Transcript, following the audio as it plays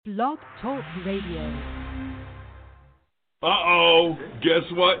Blog Talk Radio. Uh-oh, guess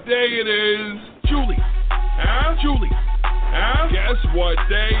what day it is? Julie. Huh? Julie. Huh? Guess what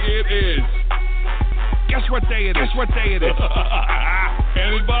day it is? Guess what day it is? Guess what day it is?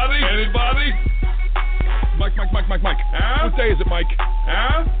 Anybody? Anybody? Mike. Huh? What day is it, Mike?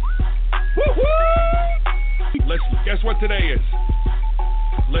 Huh? Woo-hoo! Leslie, guess what today is?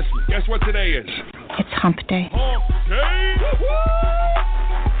 Leslie, guess what today is? It's hump day. Hump day! It's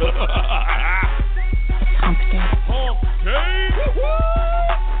hump day. Hump day!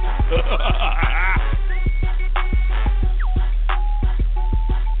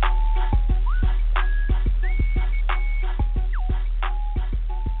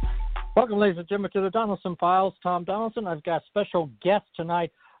 Welcome, ladies and gentlemen, to the Donelson Files. Tom Donelson. I've got special guest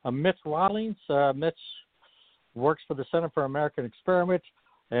tonight, Mitch Rawlings. Mitch works for the Center for American Experiment,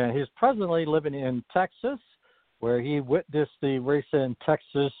 and he's presently living in Texas, where he witnessed the recent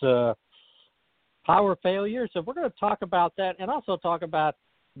Texas power failure. So we're going to talk about that, and also talk about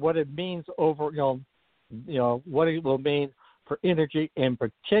what it means over, what it will mean for energy in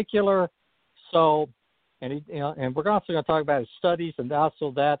particular. So, and we're also going to talk about his studies and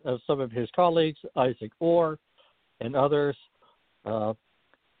also that of some of his colleagues, Isaac Orr and others.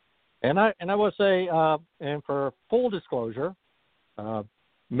 And I will say, and for full disclosure,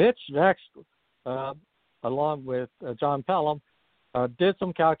 Mitch next, along with John Pelham, did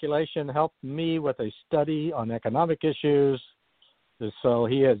some calculation, helped me with a study on economic issues. So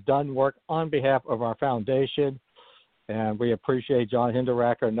he has done work on behalf of our foundation, and we appreciate John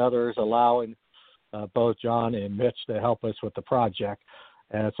Hinderaker and others allowing both John and Mitch to help us with the project.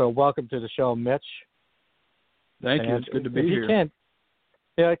 And so welcome to the show, Mitch. Thank you. It's good to be here. You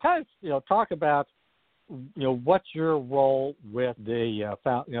can, talk about, what's your role with the,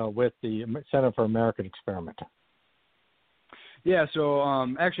 with the Center for American Experiment? Yeah, so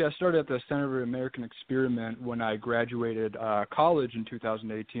actually I started at the Center for American Experiment when I graduated college in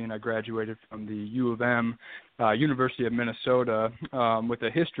 2018. I graduated from the U of M, University of Minnesota, with a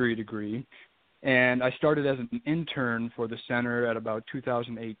history degree. And I started as an intern for the center at about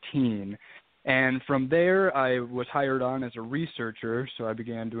 2018. And from there, I was hired on as a researcher, so I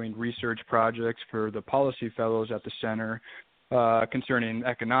began doing research projects for the policy fellows at the center concerning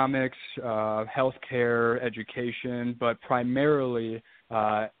economics, healthcare, education, but primarily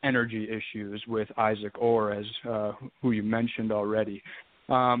energy issues with Isaac Orr, as who you mentioned already.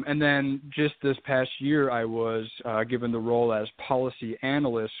 And then just this past year, I was given the role as policy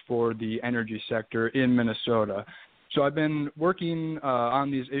analyst for the energy sector in Minnesota. So I've been working on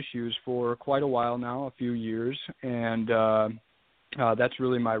these issues for quite a while now, a few years, and that's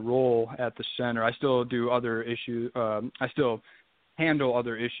really my role at the center. I still do other issues. I still handle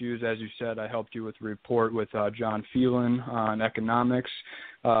other issues. As you said, I helped you with a report with John Phelan on economics.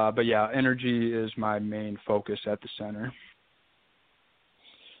 But yeah, energy is my main focus at the center.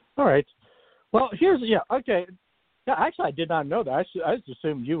 All right. Well, okay. Yeah, actually, I did not know that. I just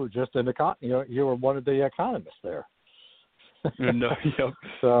assumed you were just you were one of the economists there. No, yep.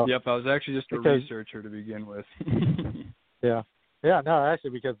 So, yep, I was actually just a researcher to begin with. Yeah, no, actually,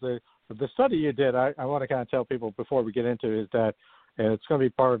 because the study you did, I want to kind of tell people before we get into it, is that, and it's going to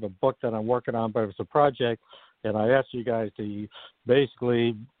be part of a book that I'm working on, but it's a project, and I asked you guys to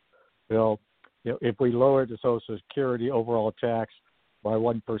basically, if we lowered the Social Security overall tax by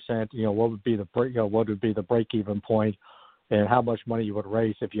 1%, what would be the break-even point, and how much money you would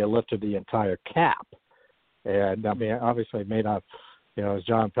raise if you lifted the entire cap. And I mean, obviously, it may not, as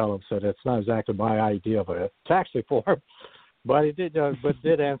John Pelham said, it's not exactly my idea of a tax reform, but it did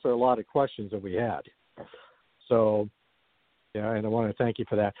answer a lot of questions that we had. So, and I want to thank you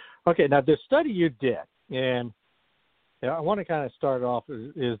for that. Okay, now the study you did, and I want to kind of start off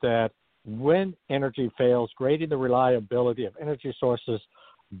is that when energy fails, grading the reliability of energy sources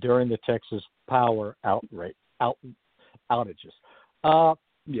during the Texas power outages.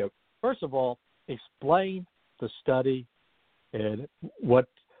 First of all, explain the study and what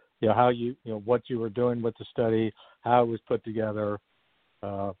what you were doing with the study, how it was put together,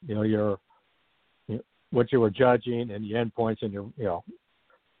 what you were judging and the endpoints and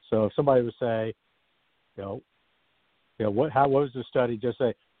So if somebody would say, how was the study? Just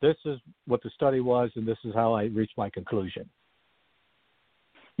say, this is what the study was, and this is how I reached my conclusion.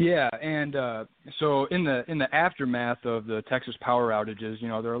 Yeah, and so in the aftermath of the Texas power outages,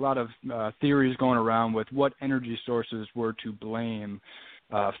 there are a lot of theories going around with what energy sources were to blame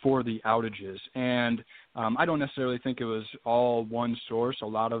for the outages. And I don't necessarily think it was all one source. A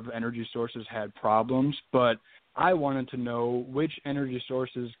lot of energy sources had problems, but I wanted to know which energy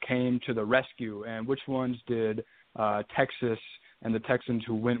sources came to the rescue and which ones did Texas and the Texans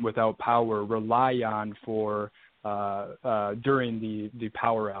who went without power rely on for during the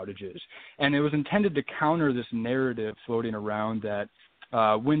power outages. And it was intended to counter this narrative floating around that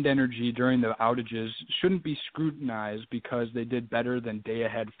wind energy during the outages shouldn't be scrutinized because they did better than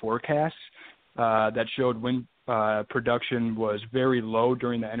day-ahead forecasts that showed wind production was very low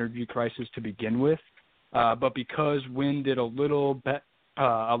during the energy crisis to begin with. But because wind did a little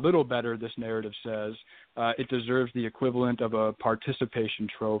better, this narrative says, it deserves the equivalent of a participation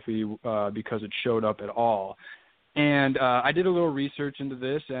trophy because it showed up at all. And I did a little research into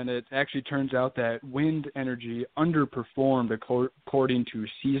this, and it actually turns out that wind energy underperformed according to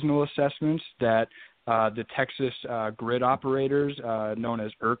seasonal assessments that the Texas grid operators, known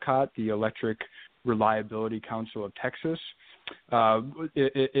as ERCOT, the Electric Reliability Council of Texas,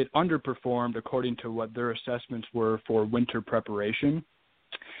 it underperformed according to what their assessments were for winter preparation.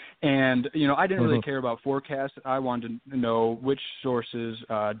 And, I didn't really care about forecasts. I wanted to know which sources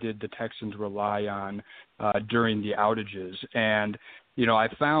did the Texans rely on during the outages. And, I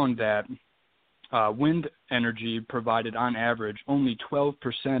found that wind energy provided, on average, only 12%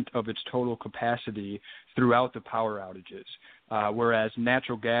 of its total capacity throughout the power outages, whereas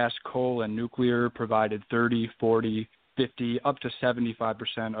natural gas, coal, and nuclear provided 30, 40, 50, up to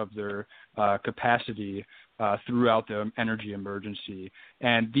 75% of their capacity throughout the energy emergency.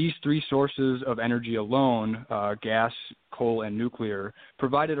 And these three sources of energy alone, gas, coal, and nuclear,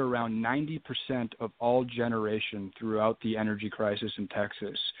 provided around 90% of all generation throughout the energy crisis in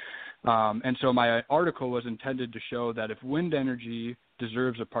Texas. And so my article was intended to show that if wind energy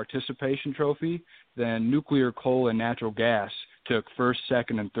deserves a participation trophy, then nuclear, coal, and natural gas took first,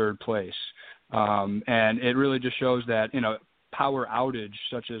 second, and third place. And it really just shows that, power outage,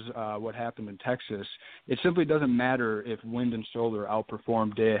 such as what happened in Texas, it simply doesn't matter if wind and solar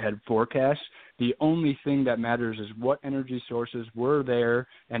outperform day-ahead forecasts. The only thing that matters is what energy sources were there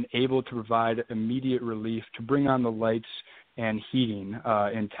and able to provide immediate relief to bring on the lights and heating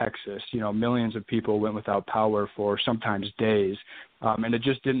in Texas. Millions of people went without power for sometimes days. And it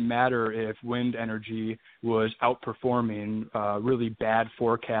just didn't matter if wind energy was outperforming really bad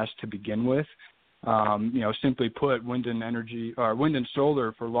forecasts to begin with. Simply put, wind and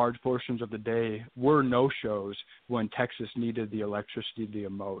solar for large portions of the day were no-shows when Texas needed the electricity the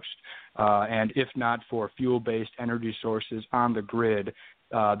most. And if not for fuel-based energy sources on the grid,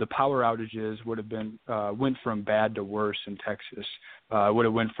 the power outages would have been went from bad to worse in Texas. Would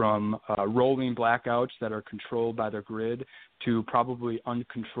have went from rolling blackouts that are controlled by the grid to probably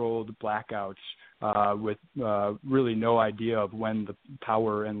uncontrolled blackouts with really no idea of when the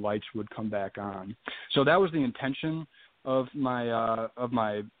power and lights would come back on. So that was the intention of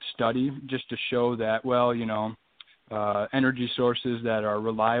my study, just to show that, energy sources that are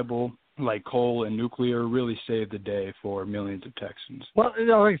reliable, like coal and nuclear, really save the day for millions of Texans. Well,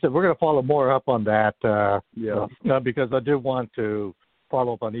 like I said, we're going to follow more up on that because I do want to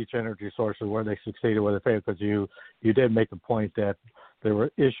follow up on each energy source and where they succeeded, where they failed, because you did make a point that there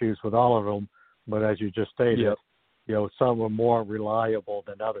were issues with all of them, but as you just stated, some were more reliable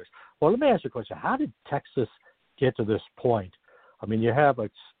than others. Well, let me ask you a question. How did Texas get to this point? I mean, you have a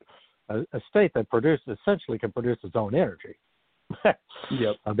state that essentially can produce its own energy.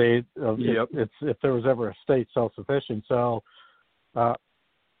 Yep. I mean, it's if there was ever a state self-sufficient. So,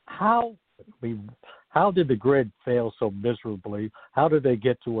 how did the grid fail so miserably? How did they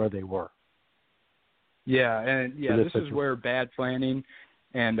get to where they were? This is where bad planning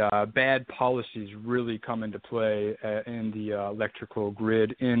and bad policies really come into play in the electrical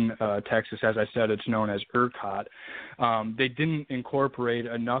grid in Texas. As I said, it's known as ERCOT. They didn't incorporate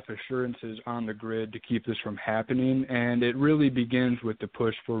enough assurances on the grid to keep this from happening, and it really begins with the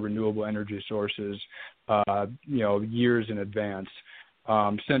push for renewable energy sources, years in advance.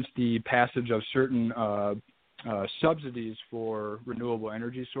 Since the passage of certain subsidies for renewable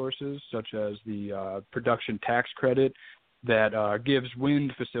energy sources, such as the production tax credit, that gives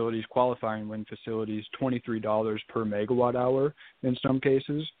qualifying wind facilities, $23 per megawatt hour in some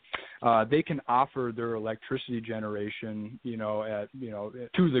cases. They can offer their electricity generation, to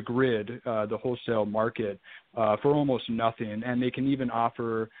the grid, the wholesale market, for almost nothing. And they can even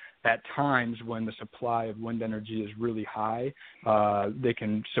offer, at times when the supply of wind energy is really high, they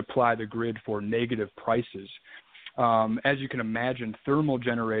can supply the grid for negative prices. As you can imagine, thermal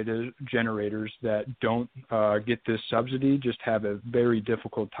generators that don't get this subsidy just have a very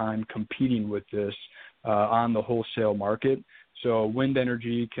difficult time competing with this on the wholesale market. So wind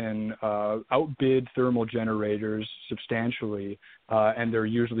energy can outbid thermal generators substantially, and they're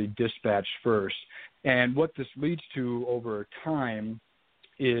usually dispatched first. And what this leads to over time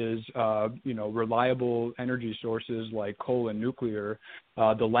is, reliable energy sources like coal and nuclear,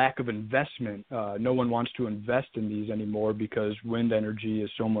 the lack of investment. No one wants to invest in these anymore because wind energy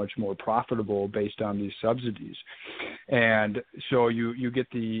is so much more profitable based on these subsidies. And so you get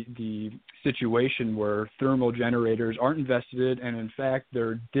the situation where thermal generators aren't invested in, and in fact,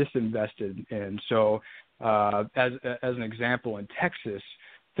 they're disinvested in. So as an example, in Texas,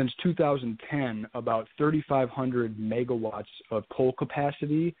 since 2010, about 3,500 megawatts of coal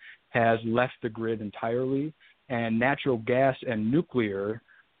capacity has left the grid entirely, and natural gas and nuclear,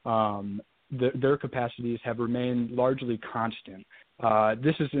 their capacities have remained largely constant.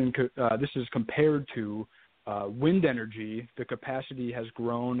 This is compared to wind energy. The capacity has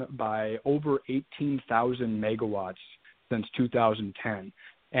grown by over 18,000 megawatts since 2010.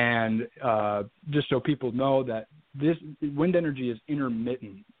 And just so people know that this wind energy is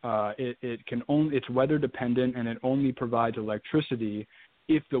intermittent. It's weather dependent, and it only provides electricity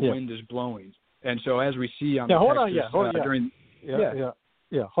if the wind is blowing. And so, as we see on Hold on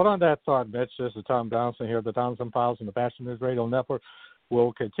that thought, Mitch. This is Tom Donelson here, the Donelson Files and the Bachelor News Radio Network.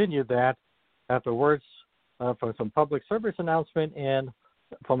 We'll continue that afterwards for some public service announcement and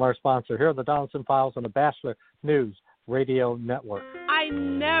from our sponsor here, the Donelson Files and the Bachelor News Radio Network. I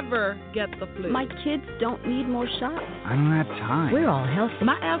never get the flu. My kids don't need more shots. I don't have time. We're all healthy.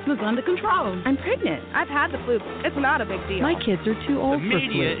 My asthma's under control. I'm pregnant. I've had the flu. It's not a big deal. My kids are too old for flu. The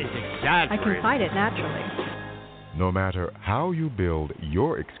media is exaggerating. I can fight it naturally. No matter how you build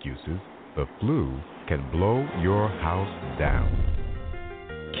your excuses, the flu can blow your house down.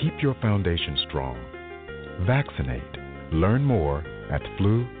 Keep your foundation strong. Vaccinate. Learn more at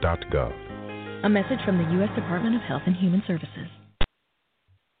flu.gov. A message from the U.S. Department of Health and Human Services.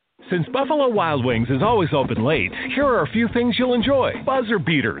 Since Buffalo Wild Wings is always open late, here are a few things you'll enjoy. Buzzer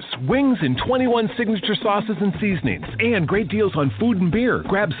beaters, wings in 21 signature sauces and seasonings, and great deals on food and beer.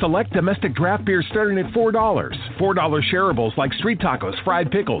 Grab select domestic draft beer starting at $4. $4 shareables like street tacos,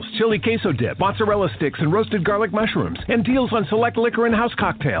 fried pickles, chili queso dip, mozzarella sticks, and roasted garlic mushrooms, and deals on select liquor and house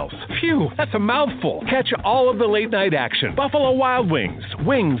cocktails. Phew, that's a mouthful. Catch all of the late night action. Buffalo Wild Wings.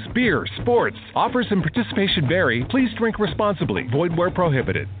 Wings, beer, sports. Offers and participation vary. Please drink responsibly. Void where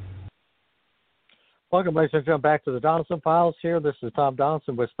prohibited. Welcome, ladies and gentlemen, back to the Donelson Files here. This is Tom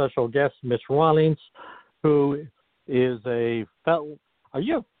Donelson with special guest Mitch Rawlings, who is a fellow. Are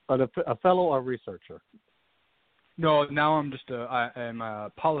you a fellow or researcher? No, now I am a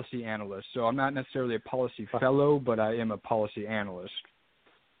policy analyst. So I'm not necessarily a policy fellow, but I am a policy analyst.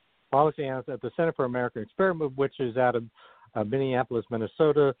 Policy analyst at the Center for American Experiment, which is out of Minneapolis,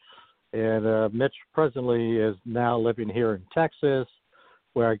 Minnesota. And Mitch presently is now living here in Texas,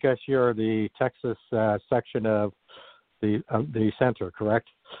 where I guess you're the Texas section of the center, correct?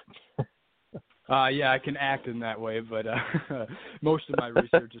 Yeah, I can act in that way, but most of my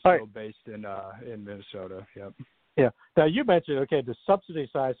research is still based in Minnesota. Yep. Yeah. Now you mentioned the subsidy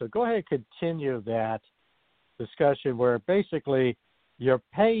side, so go ahead and continue that discussion where basically you're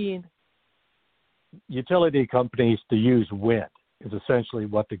paying utility companies to use wind is essentially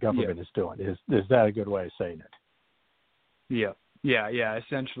what the government is doing. Is that a good way of saying it? Yeah. Yeah.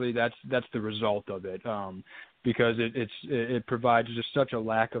 Essentially, that's the result of it, because it provides just such a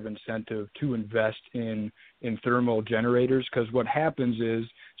lack of incentive to invest in thermal generators. Because what happens is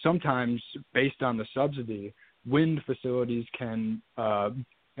sometimes, based on the subsidy, wind facilities can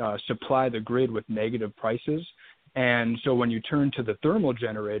supply the grid with negative prices, and so when you turn to the thermal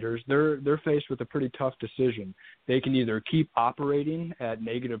generators, they're faced with a pretty tough decision. They can either keep operating at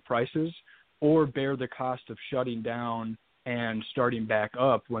negative prices or bear the cost of shutting down and starting back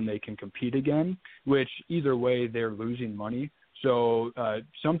up when they can compete again, which either way they're losing money. So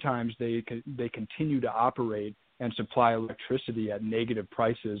sometimes they continue to operate and supply electricity at negative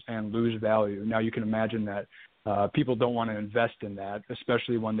prices and lose value. Now you can imagine that people don't want to invest in that,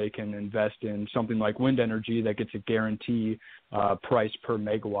 especially when they can invest in something like wind energy that gets a guarantee price per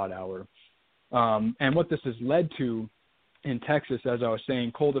megawatt hour. And what this has led to in Texas, as I was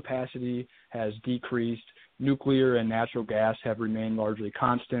saying, coal capacity has decreased. Nuclear and natural gas have remained largely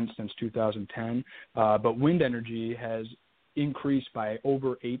constant since 2010, but wind energy has increased by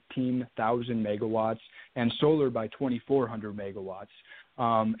over 18,000 megawatts and solar by 2,400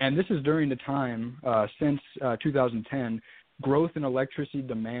 megawatts. And this is during the time since 2010, growth in electricity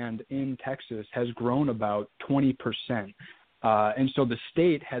demand in Texas has grown about 20%. And so the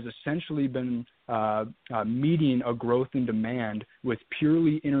state has essentially been meeting a growth in demand with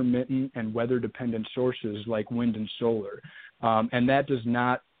purely intermittent and weather-dependent sources like wind and solar. And that does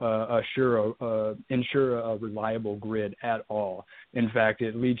not ensure a reliable grid at all. In fact,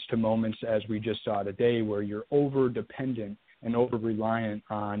 it leads to moments, as we just saw today, where you're over-dependent and over-reliant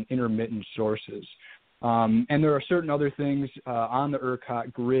on intermittent sources. And there are certain other things on the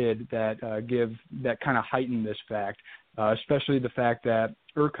ERCOT grid that kind of heighten this fact, especially the fact that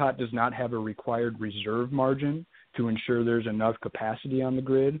ERCOT does not have a required reserve margin to ensure there's enough capacity on the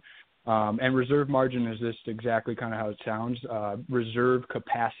grid. And reserve margin is just exactly kind of how it sounds, reserve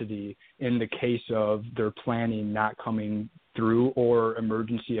capacity in the case of their planning not coming through or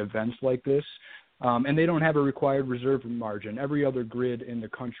emergency events like this. And they don't have a required reserve margin. Every other grid in the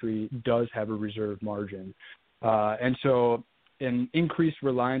country does have a reserve margin. And so an increased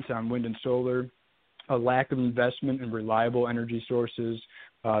reliance on wind and solar, a lack of investment in reliable energy sources,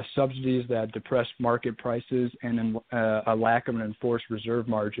 subsidies that depress market prices, and a lack of an enforced reserve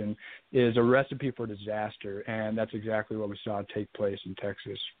margin is a recipe for disaster. And that's exactly what we saw take place in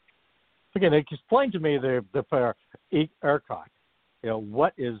Texas. Okay, Nick, explain to me the ERCOT.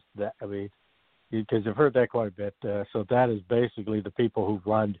 What is that? I mean, because I've heard that quite a bit. So that is basically the people who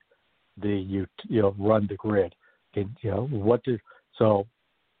run run the grid. So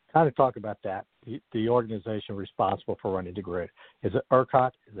kind of talk about that. The organization responsible for running the grid. Is it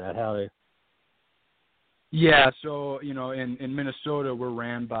ERCOT? Is that how they? Yeah, so, in Minnesota, we're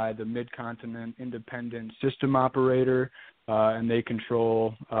ran by the Mid-Continent Independent System Operator, and they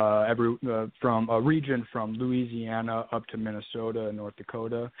control from a region from Louisiana up to Minnesota and North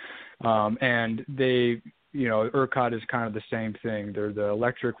Dakota. And they, ERCOT is kind of the same thing. They're the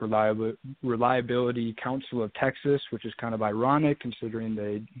Electric Reliability Council of Texas, which is kind of ironic considering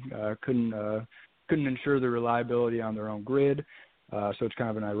they couldn't ensure the reliability on their own grid. So it's kind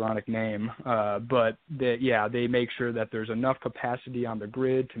of an ironic name, but they make sure that there's enough capacity on the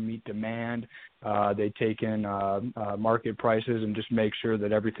grid to meet demand. They take in market prices and just make sure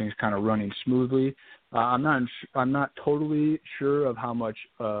that everything's kind of running smoothly. I'm not totally sure of how much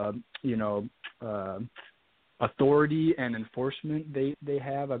authority and enforcement they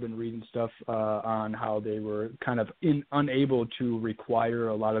have. I've been reading stuff on how they were kind of unable to require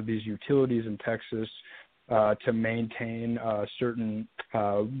a lot of these utilities in Texas to maintain certain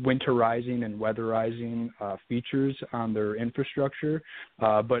winterizing and weatherizing features on their infrastructure,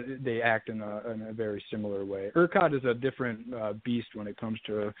 but they act in a very similar way. ERCOT is a different beast when it comes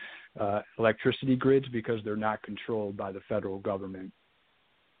to electricity grids because they're not controlled by the federal government.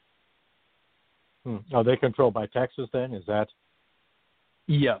 Are they controlled by Texas then? Is that?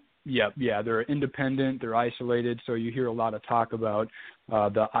 Yeah. They're independent. They're isolated. So you hear a lot of talk about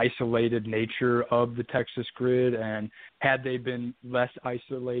the isolated nature of the Texas grid. And had they been less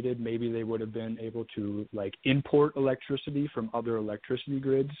isolated, maybe they would have been able to import electricity from other electricity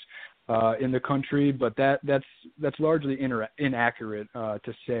grids in the country. But that's largely inaccurate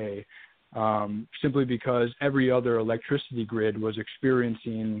to say. Simply because every other electricity grid was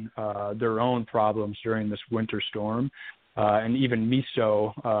experiencing their own problems during this winter storm. And even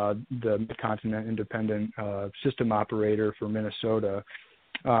MISO, the Mid-Continent Independent System Operator for Minnesota,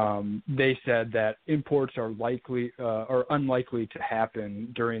 they said that imports are unlikely to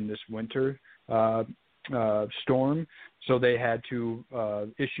happen during this winter storm. So they had to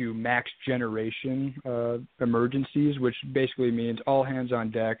issue max generation emergencies, which basically means all hands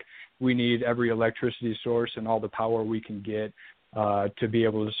on deck. We need every electricity source and all the power we can get to be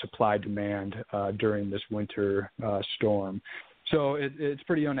able to supply demand during this winter storm. So it's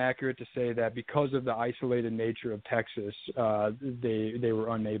pretty inaccurate to say that because of the isolated nature of Texas, they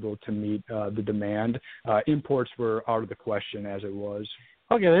were unable to meet the demand. Imports were out of the question as it was.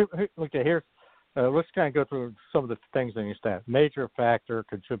 Okay, here. Let's kind of go through some of the things in your stat. Major factor,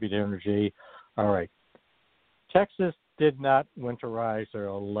 contribute energy. All right. Texas did not winterize their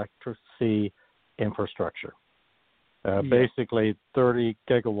electricity infrastructure. Basically 30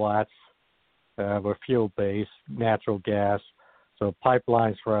 gigawatts were fuel-based, natural gas. So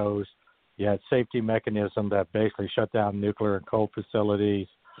pipelines froze. You had safety mechanism that basically shut down nuclear and coal facilities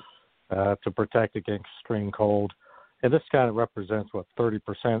to protect against extreme cold. And this kind of represents,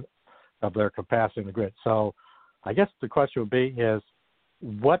 30% of their capacity in the grid. So I guess the question would be is,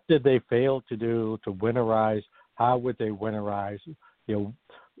 what did they fail to do to winterize? How would they winterize?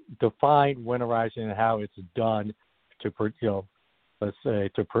 Define winterizing and how it's done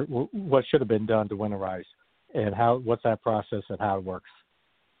what should have been done to winterize, and what's that process and how it works?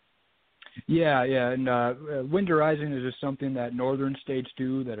 Yeah, and winterizing is just something that northern states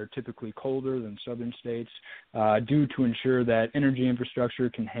do that are typically colder than southern states, due to ensure that energy infrastructure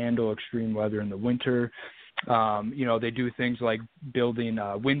can handle extreme weather in the winter. They do things like building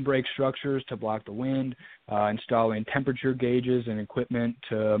windbreak structures to block the wind, installing temperature gauges and equipment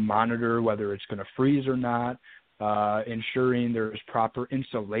to monitor whether it's going to freeze or not, ensuring there's proper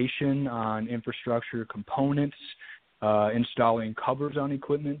insulation on infrastructure components, installing covers on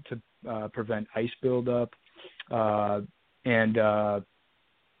equipment to prevent ice buildup, and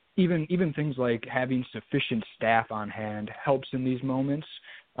even things like having sufficient staff on hand helps in these moments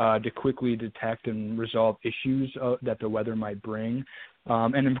to quickly detect and resolve issues that the weather might bring.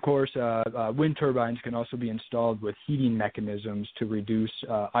 And of course, wind turbines can also be installed with heating mechanisms to reduce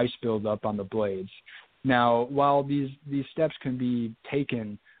ice buildup on the blades. Now, while these steps can be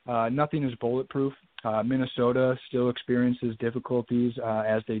taken, nothing is bulletproof. Minnesota still experiences difficulties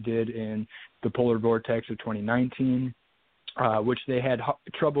as they did in the polar vortex of 2019, which they had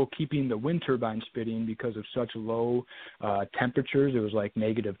trouble keeping the wind turbine spinning because of such low temperatures. It was like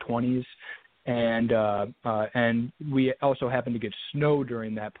negative 20s. And we also happened to get snow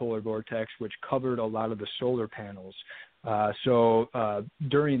during that polar vortex, which covered a lot of the solar panels. So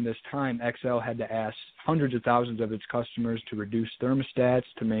during this time, XL had to ask hundreds of thousands of its customers to reduce thermostats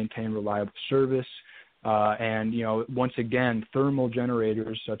to maintain reliable service. And, once again, thermal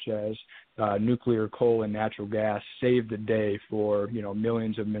generators such as nuclear, coal, and natural gas saved the day for,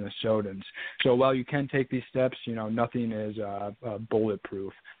 millions of Minnesotans. So while you can take these steps, nothing is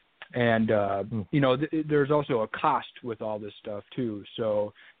bulletproof. And, there's also a cost with all this stuff, too.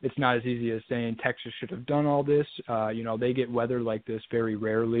 So it's not as easy as saying Texas should have done all this. They get weather like this very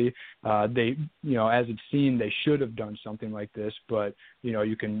rarely. They, as it's seen, they should have done something like this. But,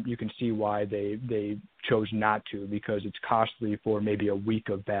 you can see why they chose not to, because it's costly for maybe a week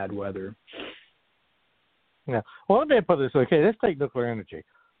of bad weather. Yeah. Well, let me put this. Okay, let's take nuclear energy.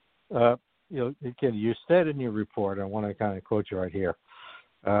 Again, you said in your report, I want to kind of quote you right here.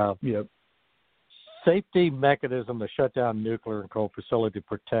 Safety mechanism to shut down nuclear and coal facility to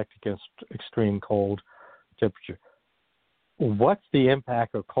protect against extreme cold temperature. What's the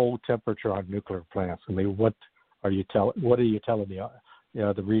impact of cold temperature on nuclear plants? I mean, what are you telling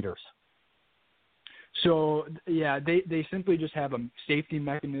the readers? So they simply just have a safety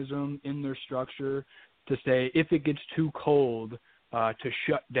mechanism in their structure to say if it gets too cold to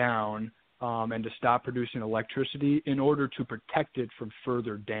shut down. And to stop producing electricity in order to protect it from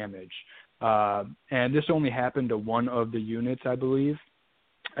further damage. And this only happened to one of the units, I believe.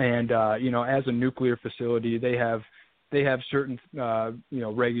 And, as a nuclear facility, they have certain,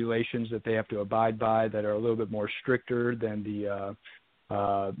 regulations that they have to abide by that are a little bit more stricter than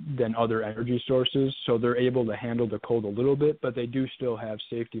than other energy sources. So they're able to handle the cold a little bit, but they do still have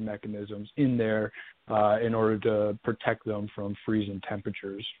safety mechanisms in there in order to protect them from freezing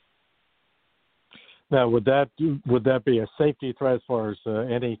temperatures. Now, would that be a safety threat as far as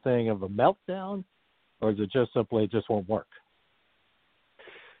anything of a meltdown, or is it just simply it just won't work?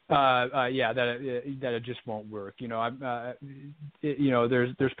 That it just won't work.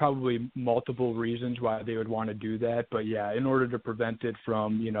 There's probably multiple reasons why they would want to do that, but in order to prevent it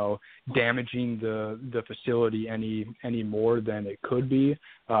from, damaging the facility any more than it could be,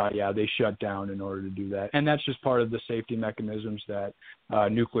 they shut down in order to do that, and that's just part of the safety mechanisms that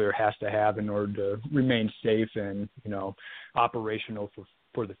nuclear has to have in order to remain safe and operational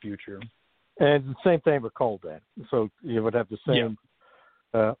for the future. And the same thing with coal, then. So you would have the same.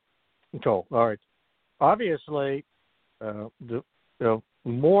 Yeah. Cool. All right. Obviously, a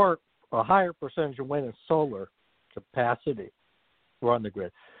higher percentage of wind and solar capacity run the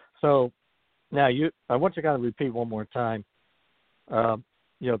grid. So now I want you to kind of repeat one more time. The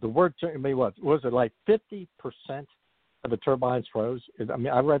word. I mean, what was it like? 50% of the turbines froze. I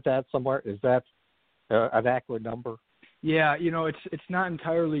mean, I read that somewhere. Is that an accurate number? Yeah, it's not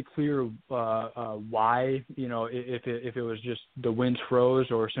entirely clear why, if it was just the winds froze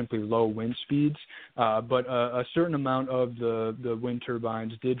or simply low wind speeds, but a certain amount of the wind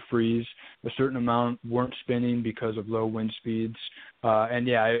turbines did freeze. A certain amount weren't spinning because of low wind speeds. And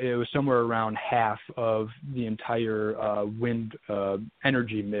it was somewhere around half of the entire wind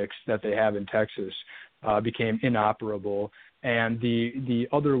energy mix that they have in Texas became inoperable. And the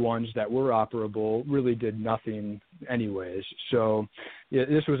other ones that were operable really did nothing anyways. So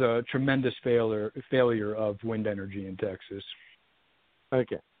this was a tremendous failure of wind energy in Texas.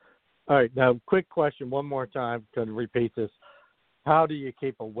 Okay. All right. Now, quick question one more time. Going to repeat this. How do you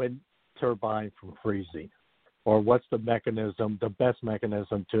keep a wind turbine from freezing? Or what's the best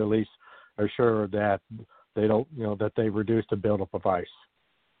mechanism to at least assure that they don't, that they reduce the buildup of ice?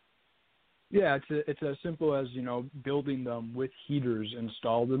 Yeah, it's as simple as building them with heaters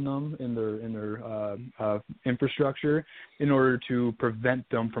installed in them in their infrastructure in order to prevent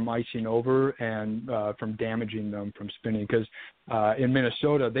them from icing over and from damaging them from spinning. Because in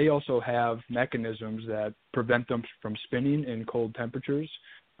Minnesota, they also have mechanisms that prevent them from spinning in cold temperatures.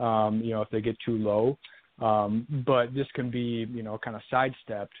 If they get too low, but this can be kind of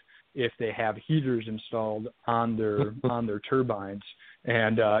sidestepped if they have heaters installed on their turbines.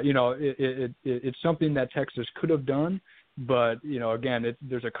 And it's something that Texas could have done, but again,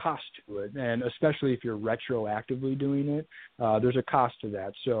 there's a cost to it, and especially if you're retroactively doing it, there's a cost to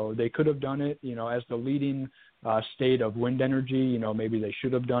that. So they could have done it, as the leading state of wind energy. Maybe they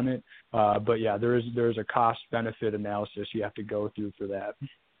should have done it, but yeah, there's a cost benefit analysis you have to go through for that.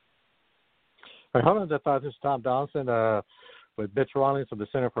 All right, hold on, this is Tom Donelson with Mitch Rawlings of the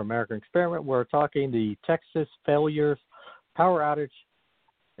Center for American Experiment. We're talking the Texas failures power outage,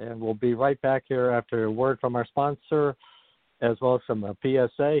 and we'll be right back here after a word from our sponsor, as well as some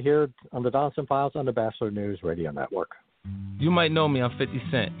PSA here on the Donelson Files on the Bachelor News Radio Network. You might know me, I'm 50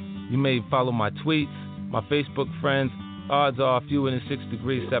 Cent. You may follow my tweets, my Facebook friends. Odds are fewer than 6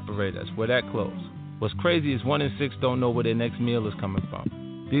 degrees separate us. We're that close. What's crazy is 1 in 6 don't know where their next meal is coming from.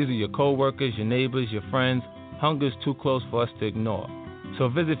 These are your co-workers, your neighbors, your friends. Hunger's too close for us to ignore. So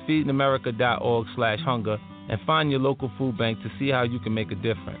visit feedingamerica.org/hunger and find your local food bank to see how you can make a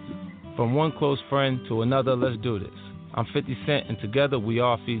difference. From one close friend to another, let's do this. I'm 50 Cent, and together we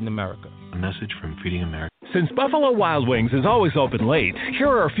are Feeding America. A message from Feeding America. Since Buffalo Wild Wings is always open late, here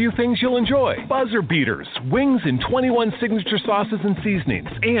are a few things you'll enjoy. Buzzer beaters, wings in 21 signature sauces and seasonings,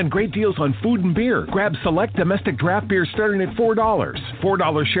 and great deals on food and beer. Grab select domestic draft beer starting at $4.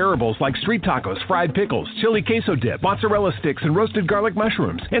 $4 shareables like street tacos, fried pickles, chili queso dip, mozzarella sticks, and roasted garlic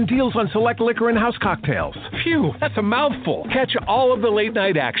mushrooms, and deals on select liquor and house cocktails. Phew, that's a mouthful. Catch all of the late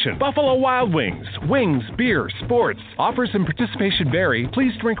night action. Buffalo Wild Wings. Wings, beer, sports. Offers and participation vary.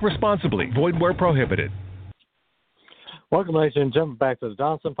 Please drink responsibly. Void where prohibited. Welcome, ladies and gentlemen, back to the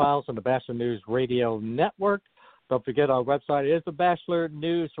Donelson Files on the Bachelor News Radio Network. Don't forget our website is the Bachelor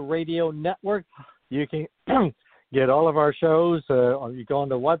News Radio Network. You can get all of our shows. You go on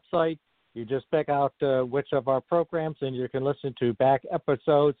the website, you just pick out which of our programs, and you can listen to back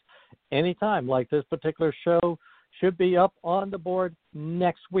episodes anytime. Like this particular show should be up on the board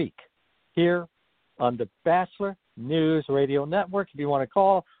next week here on the Bachelor News Radio Network. If you want to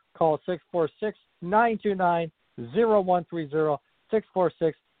call 646-929-0130,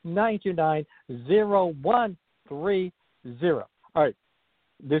 646-929-0130. All right.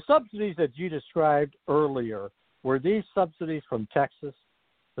 The subsidies that you described earlier, were these subsidies from Texas,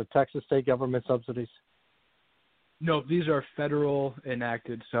 the Texas state government subsidies? No, these are federal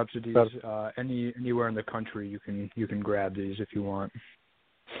enacted subsidies. Anywhere in the country, you can grab these if you want.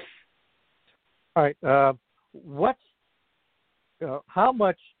 All right. How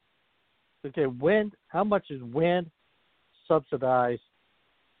much? Okay, wind. How much is wind subsidized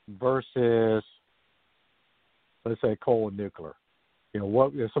versus, let's say, coal and nuclear?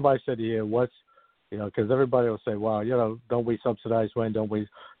 What if somebody said to you, what's, because everybody will say, well, don't we subsidize wind? Don't we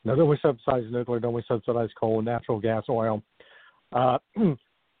subsidize nuclear? Don't we subsidize coal, natural gas, oil?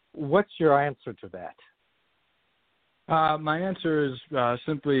 What's your answer to that? My answer is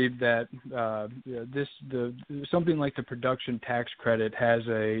simply that something like the production tax credit has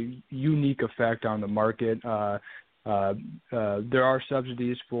a unique effect on the market. There are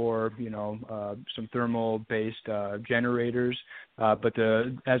subsidies for some thermal-based generators, but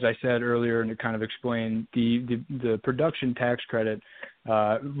as I said earlier, and to kind of explain, the production tax credit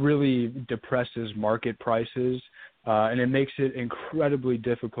really depresses market prices. And it makes it incredibly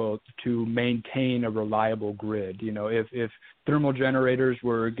difficult to maintain a reliable grid. If thermal generators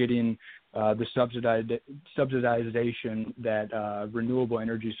were getting the subsidization that renewable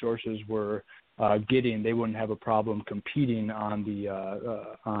energy sources were getting, they wouldn't have a problem competing on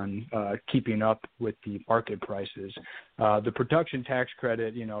keeping up with the market prices. The production tax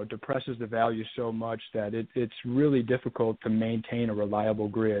credit, depresses the value so much that it's really difficult to maintain a reliable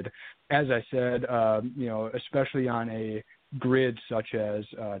grid. As I said, especially on a grid such as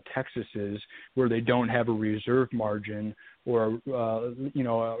Texas's, where they don't have a reserve margin or a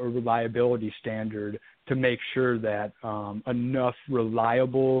reliability standard to make sure that enough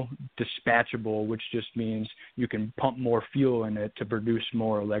reliable, dispatchable, which just means you can pump more fuel in it to produce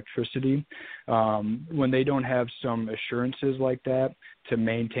more electricity. When they don't have some assurances like that to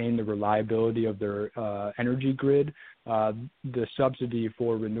maintain the reliability of their energy grid, the subsidy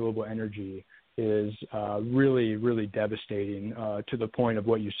for renewable energy is really, really devastating to the point of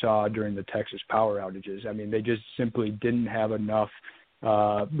what you saw during the Texas power outages. I mean, they just simply didn't have enough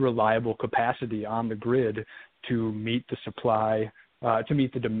reliable capacity on the grid to meet the supply, to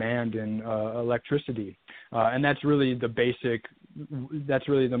meet the demand in electricity. And that's really the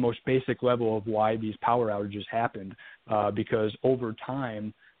most basic level of why these power outages happened, because over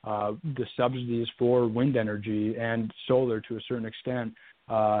time, the subsidies for wind energy and solar to a certain extent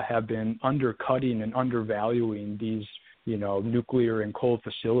have been undercutting and undervaluing these nuclear and coal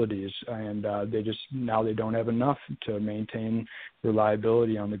facilities, and they don't have enough to maintain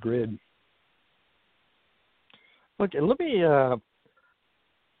reliability on the grid. Okay, let me.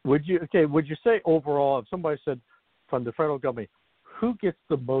 Would you say overall, if somebody said from the federal government, who gets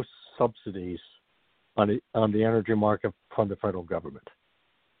the most subsidies on the energy market from the federal government?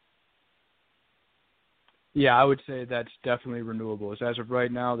 Yeah, I would say that's definitely renewables. As of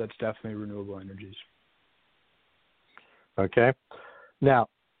right now, that's definitely renewable energies. Okay. Now,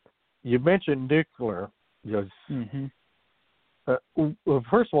 you mentioned nuclear. Well,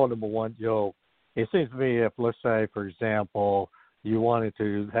 first of all, number one, it seems to me if, let's say, for example, you wanted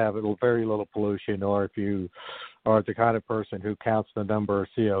to have very little pollution, or if you are the kind of person who counts the number of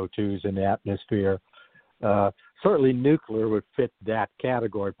CO2s in the atmosphere, certainly nuclear would fit that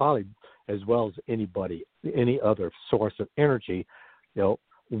category probably as well as any other source of energy.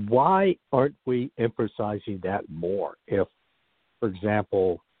 Why aren't we emphasizing that more if, for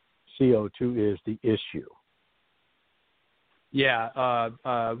example, CO2 is the issue? Yeah,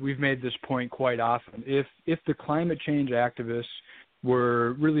 we've made this point quite often. If the climate change activists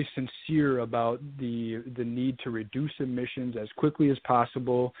were really sincere about the need to reduce emissions as quickly as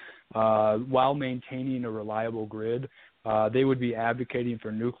possible while maintaining a reliable grid, they would be advocating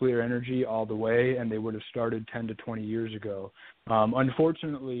for nuclear energy all the way, and they would have started 10 to 20 years ago.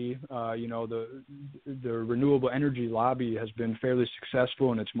 Unfortunately, the renewable energy lobby has been fairly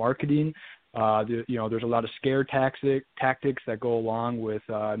successful in its marketing. There's a lot of scare tactics that go along with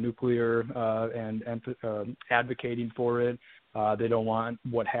nuclear and advocating for it. They don't want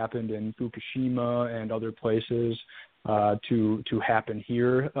what happened in Fukushima and other places to happen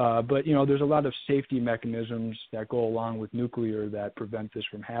here. But there's a lot of safety mechanisms that go along with nuclear that prevent this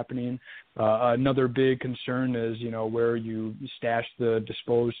from happening. Another big concern is, where you stash the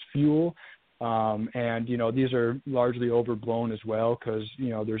disposed fuel. And these are largely overblown as well because,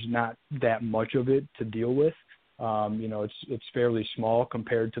 there's not that much of it to deal with. It's fairly small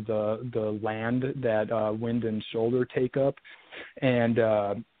compared to the land that wind and solar take up. And,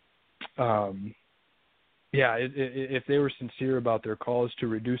 if they were sincere about their calls to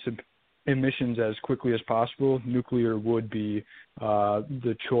reduce emissions as quickly as possible, nuclear would be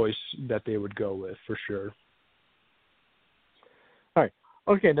the choice that they would go with for sure. All right.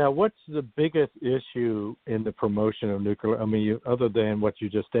 Okay, now what's the biggest issue in the promotion of nuclear? I mean, other than what you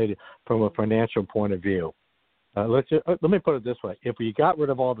just stated, from a financial point of view. Let me put it this way: if we got rid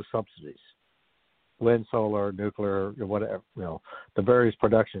of all the subsidies, wind, solar, nuclear, whatever, the various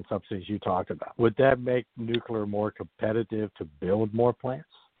production subsidies you talked about, would that make nuclear more competitive to build more plants?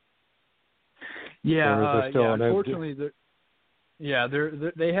 Yeah, unfortunately,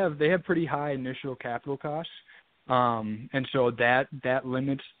 they have pretty high initial capital costs. And so that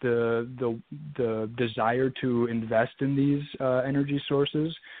limits the desire to invest in these energy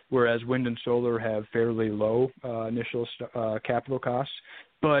sources, whereas wind and solar have fairly low initial capital costs.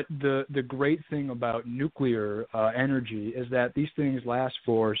 But the great thing about nuclear energy is that these things last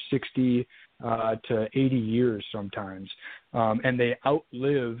for 60 to 80 years sometimes, and they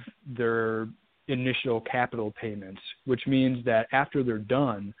outlive their initial capital payments, which means that after they're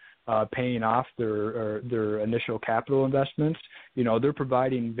done paying off their initial capital investments, they're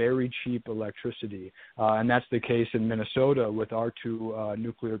providing very cheap electricity. And that's the case in Minnesota with our two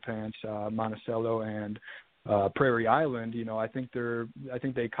nuclear plants, Monticello and Prairie Island. I think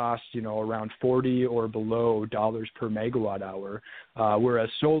they cost, around $40 or below dollars per megawatt hour, whereas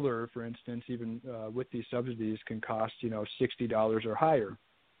solar, for instance, even with these subsidies can cost, $60 or higher.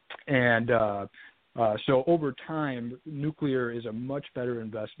 And so over time, nuclear is a much better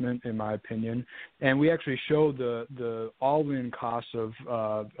investment, in my opinion. And we actually show the all-in costs of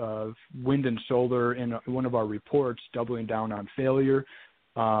wind and solar in one of our reports, Doubling Down on Failure.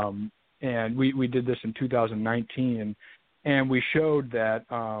 And we did this in 2019, and we showed that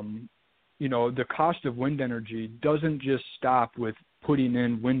the cost of wind energy doesn't just stop with putting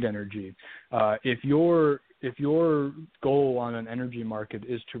in wind energy. If your goal on an energy market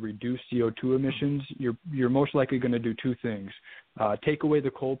is to reduce CO2 emissions, you're most likely going to do two things: take away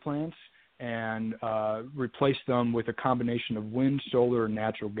the coal plants and replace them with a combination of wind, solar, and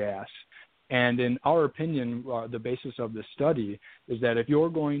natural gas. And in our opinion, the basis of this study is that if you're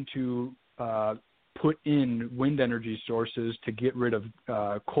going to put in wind energy sources to get rid of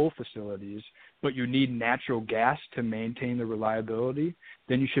coal facilities, but you need natural gas to maintain the reliability,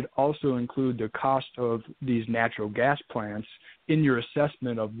 then you should also include the cost of these natural gas plants in your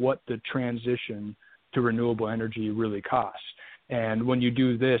assessment of what the transition to renewable energy really costs. And when you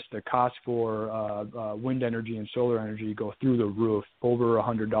do this, the cost for wind energy and solar energy go through the roof, over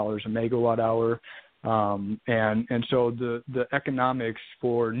 $100 a megawatt hour. And so the economics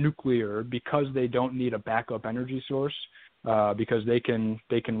for nuclear, because they don't need a backup energy source, because they can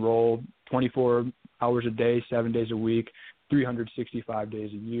roll 24 hours a day, 7 days a week, 365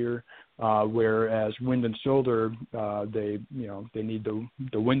 days a year, whereas wind and solar, they need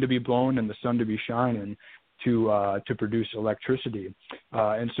the wind to be blowing and the sun to be shining to produce electricity.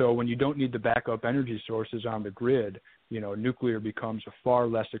 And so when you don't need the backup energy sources on the grid, nuclear becomes a far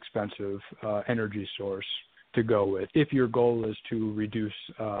less expensive energy source to go with if your goal is to reduce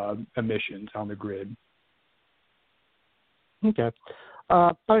emissions on the grid. Okay.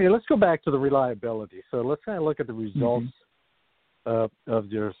 Okay, let's go back to the reliability. So let's kind of look at the results of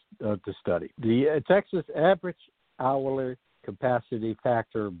the study. The Texas average hourly capacity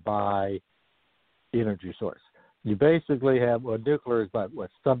factor by energy source. You basically have nuclear is about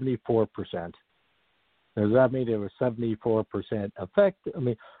 74%. Does that mean it was 74% effective? I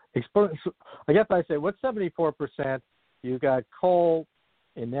mean, I guess I say what's 74%? You got coal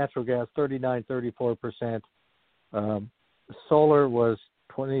and natural gas 39, 34%. Solar was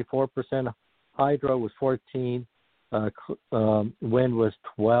 24%. Hydro was 14. Wind was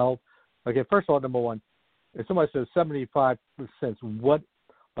 12. Okay, first of all, number one, if somebody says 75%, what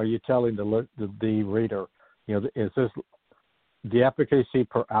are you telling the reader? Is this the efficacy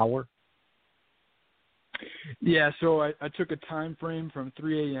per hour? Yeah, so I took a time frame from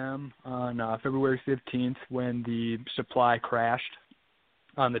 3 a.m. on February 15th when the supply crashed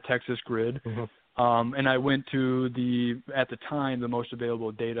on the Texas grid. Mm-hmm. And I went to at the time, the most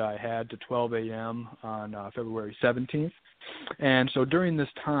available data I had to 12 a.m. on February 17th. And so during this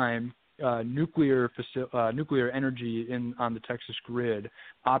time, nuclear energy on the Texas grid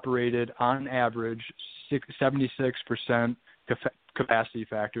operated on average 76% capacity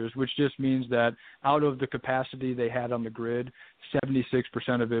factors, which just means that out of the capacity they had on the grid,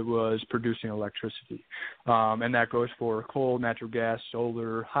 76% of it was producing electricity. And that goes for coal, natural gas,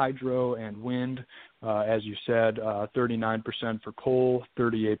 solar, hydro, and wind. As you said, 39% for coal,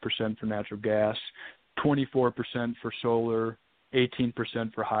 38% for natural gas, 24% for solar,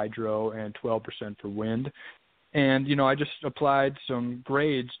 18% for hydro, and 12% for wind. And, I just applied some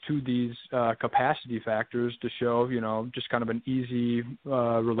grades to these capacity factors to show, just kind of an easy,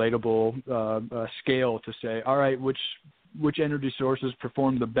 relatable scale to say, all right, which energy sources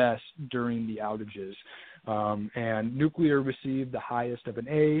perform the best during the outages. And nuclear received the highest of an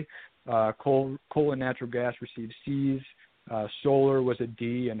A, coal and natural gas received C's, solar was a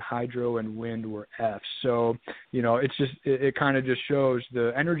D, and hydro and wind were F's. So, it kind of just shows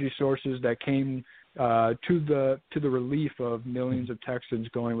the energy sources that came to the relief of millions of Texans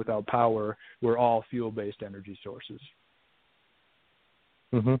going without power were all fuel-based energy sources.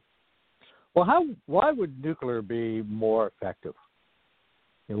 Mm-hmm. Well, why would nuclear be more effective?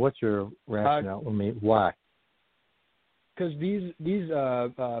 And what's your rationale? Why? Because these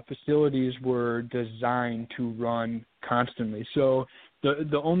facilities were designed to run constantly. So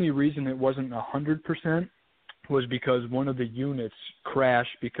the only reason it wasn't 100% was because one of the units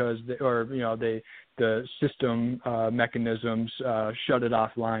crashed because the system mechanisms shut it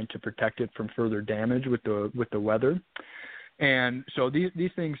offline to protect it from further damage with the weather. And so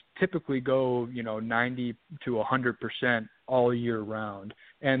these things typically go 90 to 100% all year round,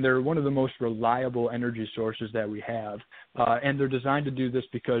 and they're one of the most reliable energy sources that we have. And they're designed to do this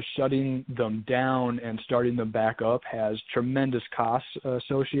because shutting them down and starting them back up has tremendous costs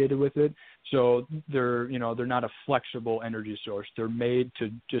associated with it. So they're not a flexible energy source. They're made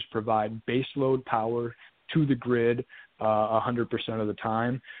to just provide baseload power to the grid 100% of the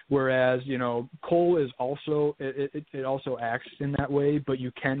time. Whereas, coal is also, it also acts in that way, but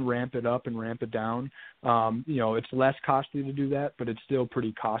you can ramp it up and ramp it down. It's less costly to do that, but it's still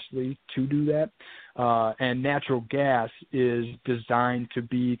pretty costly to do that. And natural gas is designed to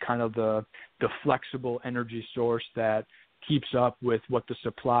be kind of the flexible energy source that keeps up with what the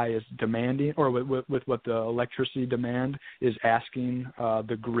supply is demanding, or with what the electricity demand is asking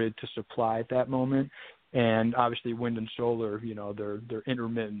the grid to supply at that moment. And obviously wind and solar, they're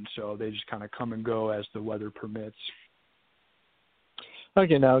intermittent, so they just kind of come and go as the weather permits.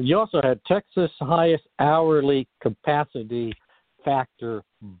 Okay, now you also had Texas highest hourly capacity factor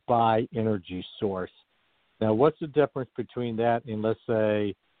by energy source. Now, what's the difference between that and, let's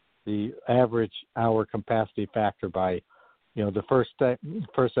say, the average hour capacity factor by, the first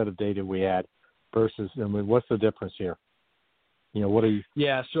set of data we had versus, what's the difference here? What are you?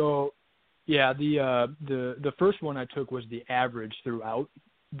 Yeah, so... Yeah, the first one I took was the average throughout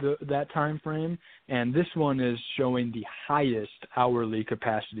that time frame, and this one is showing the highest hourly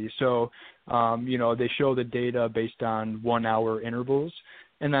capacity. So, they show the data based on 1 hour intervals,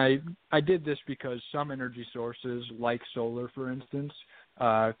 And I did this because some energy sources, like solar, for instance,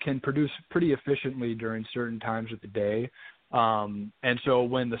 can produce pretty efficiently during certain times of the day. And so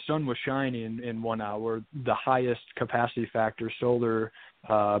when the sun was shining in 1 hour, the highest capacity factor solar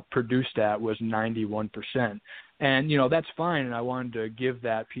produced at was 91%. And, that's fine. And I wanted to give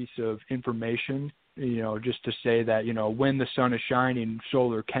that piece of information, just to say that, when the sun is shining,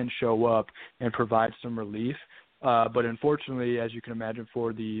 solar can show up and provide some relief. But unfortunately, as you can imagine,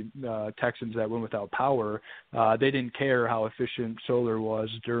 for the Texans that went without power, they didn't care how efficient solar was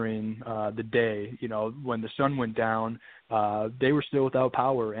during the day. When the sun went down, they were still without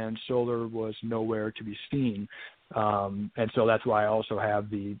power, and solar was nowhere to be seen. And so that's why I also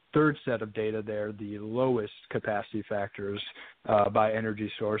have the third set of data there, the lowest capacity factors by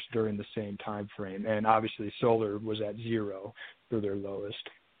energy source during the same time frame. And obviously, solar was at 0 for their lowest.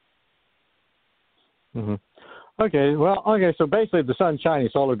 Mm-hmm. Okay, so basically the sun's shining,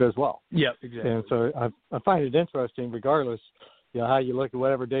 solar does well. Yep, exactly. And so I find it interesting, regardless, how you look at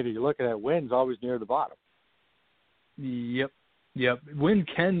whatever data you're looking at, wind's always near the bottom. Yep. Wind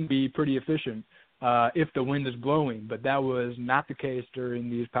can be pretty efficient if the wind is blowing, but that was not the case during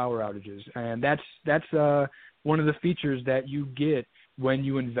these power outages. And that's one of the features that you get when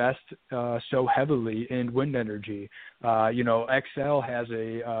you invest so heavily in wind energy. Xcel has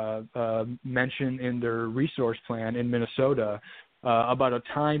a mention in their resource plan in Minnesota about a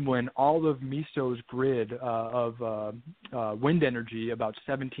time when all of MISO's grid of wind energy, about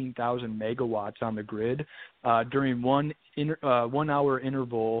 17,000 megawatts on the grid, during 1 hour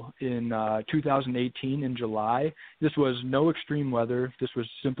interval in 2018 in July. This was no extreme weather. This was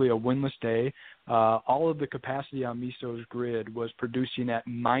simply a windless day. All of the capacity on MISO's grid was producing at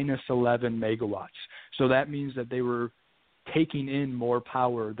minus 11 megawatts. So that means that they were taking in more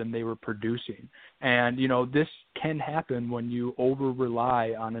power than they were producing. And, this can happen when you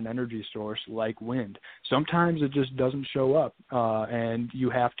over-rely on an energy source like wind. Sometimes it just doesn't show up, and you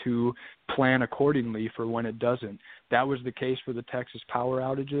have to plan accordingly for when it doesn't. That was the case for the Texas power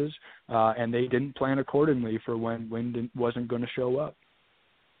outages, and they didn't plan accordingly for when wind wasn't going to show up.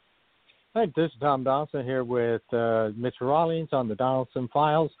 Hi, this is Tom Donelson here with Mitch Rawlings on the Donelson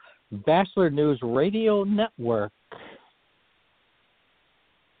Files, Bachelor News Radio Network.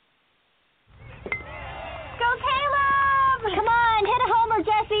 Come on, hit a homer,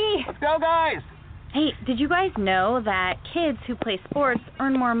 Jesse! Let's go, guys! Hey, did you guys know that kids who play sports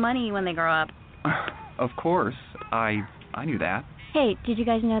earn more money when they grow up? Of course. I knew that. Hey, did you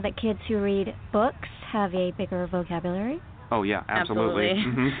guys know that kids who read books have a bigger vocabulary? Oh, yeah, absolutely.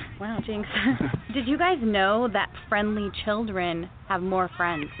 Mm-hmm. Wow, jinx. Did you guys know that friendly children have more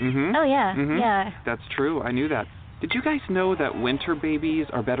friends? Mm-hmm. Oh, yeah, mm-hmm. Yeah. That's true. I knew that. Did you guys know that winter babies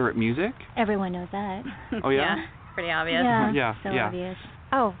are better at music? Everyone knows that. Oh, yeah? Yeah, pretty obvious. Yeah, so obvious.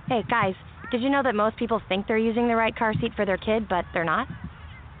 Oh, hey, guys, did you know that most people think they're using the right car seat for their kid, but they're not?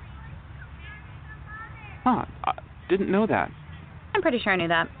 Huh, I didn't know that. I'm pretty sure I knew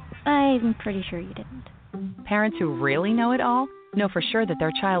that. I'm pretty sure you didn't. Parents who really know it all know for sure that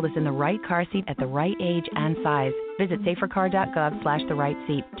their child is in the right car seat at the right age and size. Visit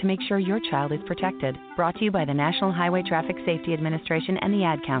safercar.gov/the-right-seat to make sure your child is protected. Brought to you by the National Highway Traffic Safety Administration and the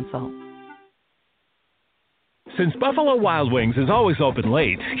Ad Council. Since Buffalo Wild Wings is always open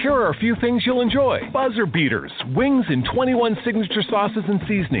late, here are a few things you'll enjoy. Buzzer beaters, wings in 21 signature sauces and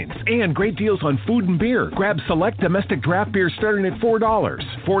seasonings, and great deals on food and beer. Grab select domestic draft beer starting at $4.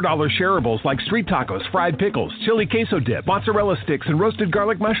 $4 shareables like street tacos, fried pickles, chili queso dip, mozzarella sticks, and roasted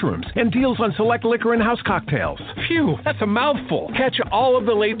garlic mushrooms, and deals on select liquor and house cocktails. Phew, that's a mouthful. Catch all of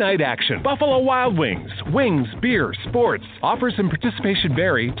the late night action. Buffalo Wild Wings. Wings, beer, sports. Offers and participation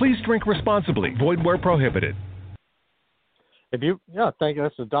vary. Please drink responsibly. Void where prohibited. Thank you.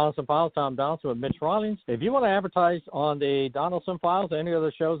 This is Donelson Files, Tom Donelson with Mitch Rawlings. If you want to advertise on the Donelson Files or any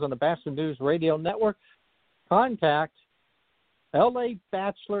other shows on the Bachelor News Radio Network, contact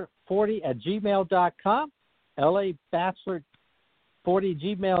labachelor40@gmail.com,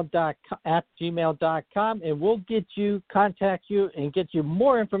 labachelor40@gmail.com, and we'll contact you and get you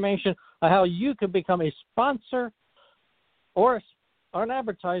more information on how you can become a sponsor or an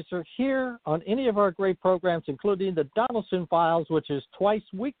advertiser here on any of our great programs, including the Donelson Files, which is twice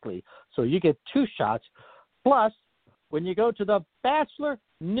weekly. So you get 2 shots. Plus, when you go to the Bachelor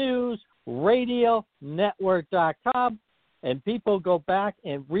News Radio Network.com and people go back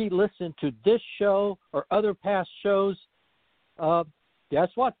and re-listen to this show or other past shows, guess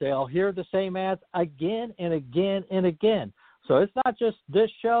what? They'll hear the same ads again and again and again. So it's not just this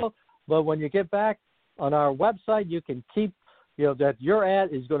show, but when you get back on our website, you can keep that your ad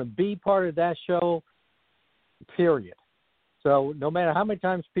is going to be part of that show, period. So no matter how many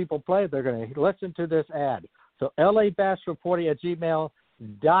times people play, they're going to listen to this ad. So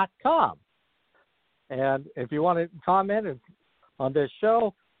labassreporting@gmail.com. And if you want to comment on this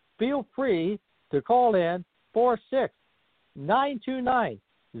show, feel free to call in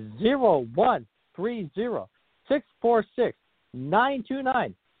 646-929-0130.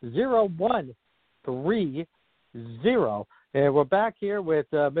 646-929-0130. And we're back here with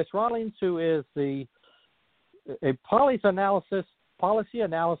Ms. Rawlings, who is a policy analysis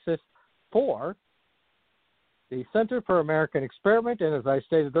for the Center for American Experiment. And as I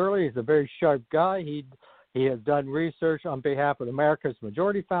stated earlier, he's a very sharp guy. He has done research on behalf of America's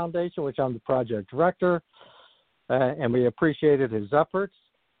Majority Foundation, which I'm the project director, and we appreciated his efforts.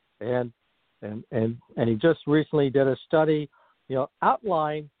 And he just recently did a study,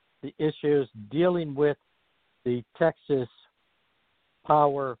 outline the issues dealing with the Texas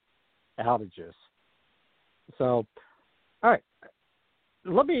power outages. So, all right,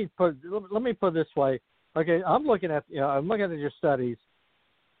 let me put it this way. Okay, I'm looking at your studies.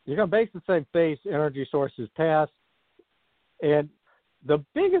 You're going to basically say energy sources past, and the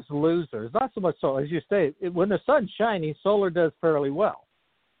biggest loser is not so much solar, as you say. When the sun's shining, solar does fairly well.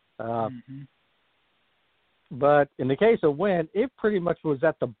 But in the case of wind, it pretty much was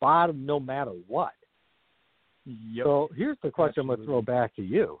at the bottom no matter what. Yep. So here's the question I'm going to throw back to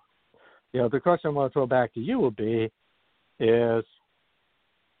you. The question I'm going to throw back to you will be, is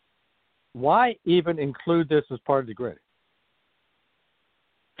why even include this as part of the grid?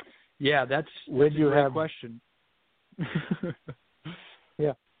 Yeah, that's a great question.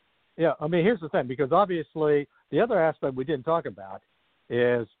 Yeah. I mean, here's the thing, because obviously the other aspect we didn't talk about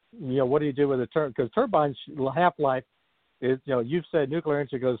is, what do you do with a turbine? Because turbines' half-life is, you've said nuclear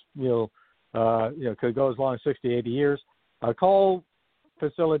energy goes, could go as long as 60, 80 years. A coal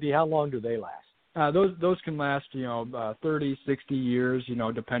facility, how long do they last? Those can last, 30, 60 years,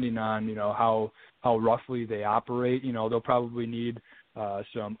 depending on, how roughly they operate. They'll probably need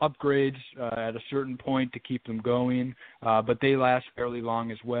some upgrades at a certain point to keep them going, but they last fairly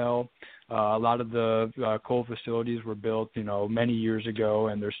long as well. A lot of the coal facilities were built, many years ago,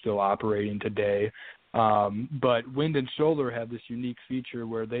 and they're still operating today. But wind and solar have this unique feature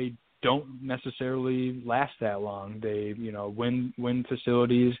where they don't necessarily last that long. They, wind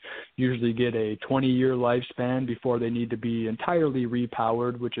facilities usually get a 20-year lifespan before they need to be entirely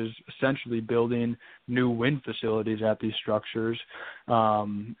repowered, which is essentially building new wind facilities at these structures.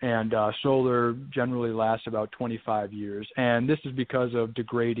 And solar generally lasts about 25 years. And this is because of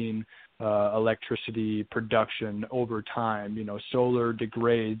degrading electricity production over time. Solar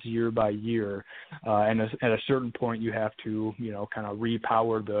degrades year by year, and at a certain point you have to, kind of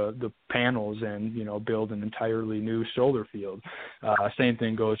repower the panels and, build an entirely new solar field. Same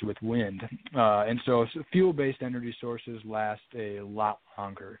thing goes with wind. And so fuel-based energy sources last a lot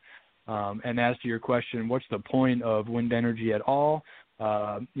longer. And as to your question, what's the point of wind energy at all?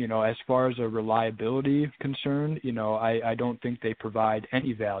 As far as a reliability concern, I don't think they provide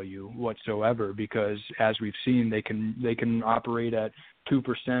any value whatsoever, because as we've seen, they can operate at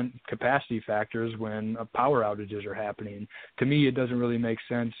 2% capacity factors when power outages are happening. To me, it doesn't really make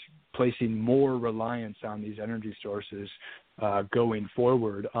sense placing more reliance on these energy sources going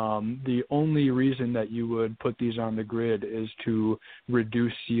forward. The only reason that you would put these on the grid is to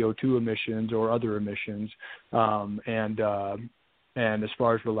reduce CO2 emissions or other emissions, and as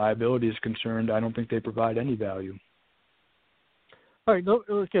far as reliability is concerned, I don't think they provide any value. All right.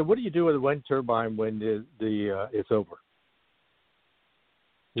 Okay. What do you do with a wind turbine when it's over?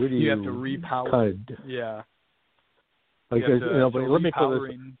 You have to repower. Yeah. Okay. But let me put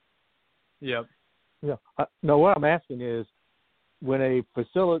this. Yep. Yeah. No, what I'm asking is, when a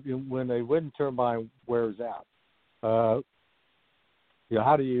wind turbine wears out, how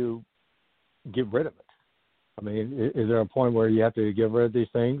do you get rid of it? I mean, is there a point where you have to get rid of these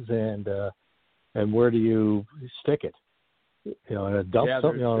things, and where do you stick it? In a dump,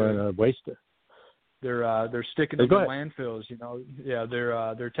 in a waste. They're sticking in the landfills.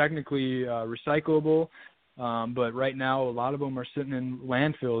 They're technically recyclable, but right now a lot of them are sitting in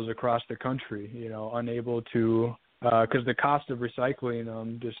landfills across the country. Unable to, because the cost of recycling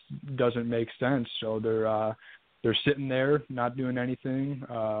them just doesn't make sense. So they're sitting there not doing anything,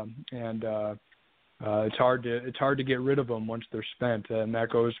 and it's hard to get rid of them once they're spent, and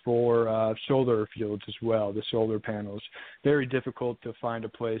that goes for solar fields as well. The solar panels, very difficult to find a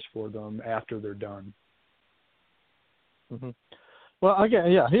place for them after they're done. Mm-hmm. Well,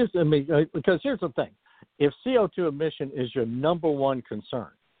 again, because here's the thing: if CO2 emission is your number one concern,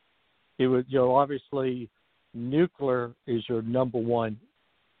 it would, obviously, nuclear is your number one.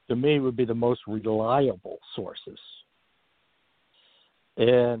 To me, would be the most reliable sources.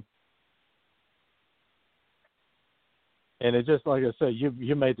 And it's just like I said,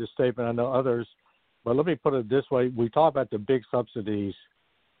 you made this statement. I know others, but let me put it this way: we talk about the big subsidies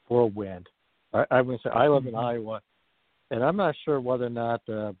for wind. I would say I live in Iowa, and I'm not sure whether or not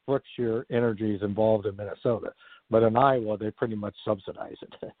Berkshire Energy is involved in Minnesota, but in Iowa they pretty much subsidize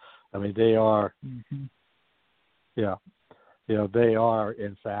it. I mean, they are, they are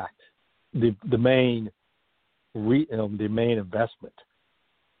in fact the main the main investment,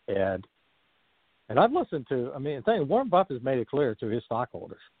 and I've listened to. I mean, Warren Buffett has made it clear to his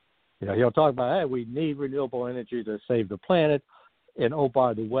stockholders. He'll talk about, hey, we need renewable energy to save the planet, and oh,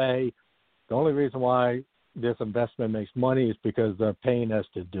 by the way, the only reason why this investment makes money is because they're paying us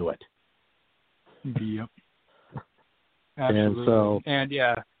to do it. Yep. Absolutely.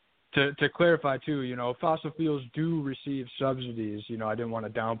 To clarify too, fossil fuels do receive subsidies. I didn't want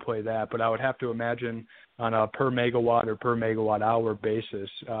to downplay that, but I would have to imagine on a per megawatt or per megawatt hour basis,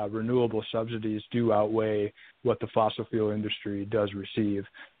 renewable subsidies do outweigh what the fossil fuel industry does receive.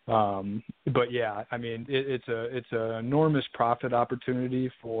 But yeah, I mean, it's an enormous profit opportunity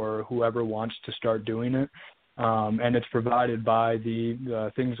for whoever wants to start doing it. And it's provided by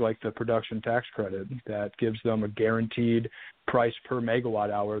the things like the production tax credit that gives them a guaranteed price per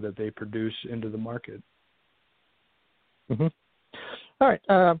megawatt hour that they produce into the market. Mm-hmm. All right.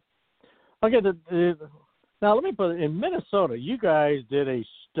 Okay. Now let me put it in Minnesota. You guys did a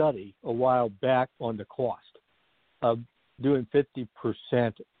study a while back on the cost of doing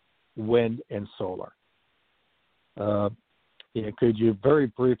 50% wind and solar. Could you very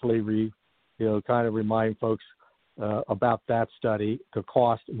briefly kind of remind folks about that study, the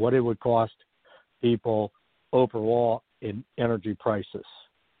cost, what it would cost people overall in energy prices?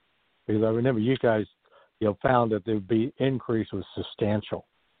 Because I remember you guys, found that the increase was substantial.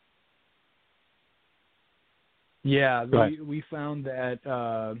 Yeah, we found that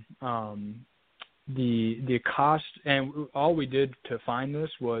the cost, and all we did to find this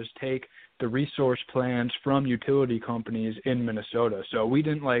was take the resource plans from utility companies in Minnesota. So we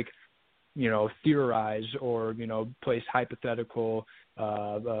didn't theorize or, place hypothetical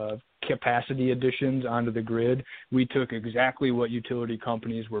capacity additions onto the grid. We took exactly what utility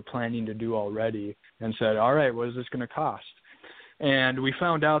companies were planning to do already and said, all right, what is this going to cost? And we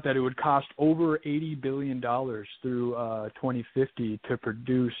found out that it would cost over $80 billion through 2050 to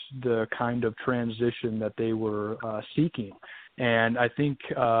produce the kind of transition that they were seeking. And I think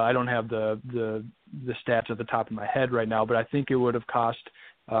I don't have the stats at the top of my head right now, but I think it would have cost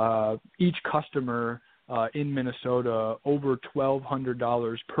each customer in Minnesota over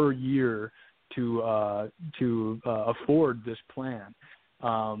 $1,200 per year to afford this plan.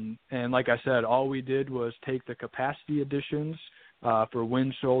 And like I said, all we did was take the capacity additions for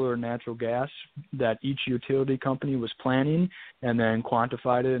wind, solar, and natural gas that each utility company was planning, and then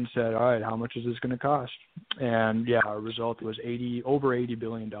quantified it and said, all right, how much is this going to cost? And our result was over $80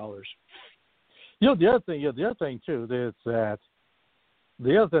 billion. The other thing too is that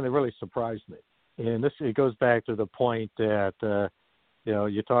the other thing that really surprised me, and it goes back to the point that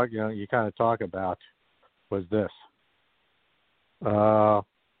you kind of talk about, was this: the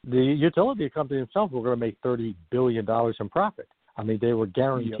utility company themselves were going to make $30 billion in profit. I mean, they were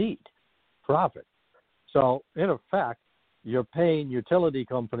guaranteed profit. So in effect, you're paying utility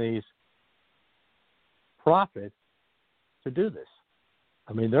companies profit to do this.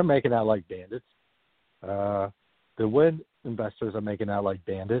 I mean, they're making out like bandits. The wind investors are making out like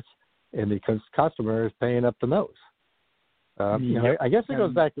bandits, and the customer is paying up the nose. I guess it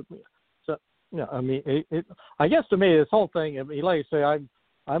goes back to, I guess to me, this whole thing, I mean, like I say,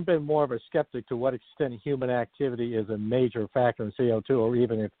 I've been more of a skeptic to what extent human activity is a major factor in CO2, or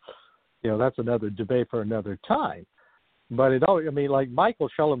even if, that's another debate for another time. But like Michael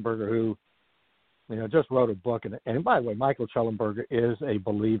Schellenberger, who, just wrote a book, and by the way, Michael Schellenberger is a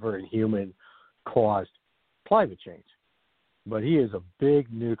believer in human-caused climate change. But he is a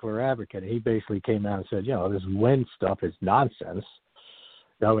big nuclear advocate. He basically came out and said, this wind stuff is nonsense.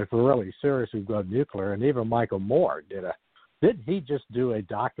 If we're really serious, we've got nuclear. And even Michael Moore didn't he just do a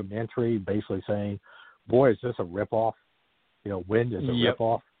documentary basically saying, boy, is this a ripoff? Wind is a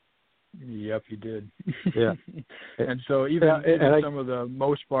ripoff. Yep, he did. Yeah. And so even some of the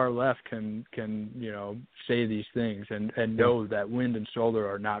most far left can say these things and know that wind and solar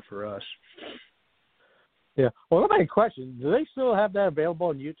are not for us. Yeah. Well, let me ask a question. Do they still have that available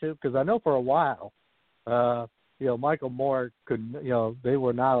on YouTube? Because I know for a while, Michael Moore they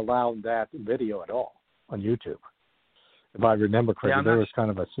were not allowing that video at all on YouTube. If I remember correctly, there was kind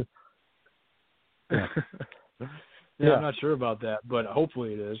of a. I'm not sure about that, but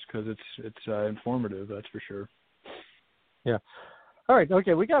hopefully it is, because it's informative. That's for sure. Yeah. All right.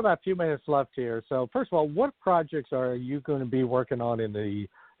 Okay, we got about a few minutes left here. So first of all, what projects are you going to be working on in the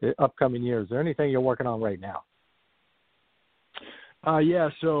upcoming years? Is there anything you're working on right now? Yeah,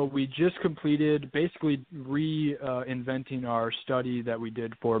 so we just completed basically reinventing our study that we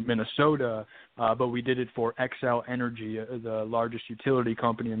did for Minnesota, but we did it for XL Energy, the largest utility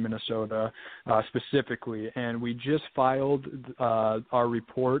company in Minnesota specifically. And we just filed our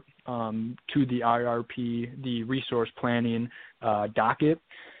report to the IRP, the resource planning docket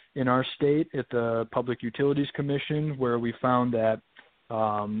in our state at the Public Utilities Commission, where we found that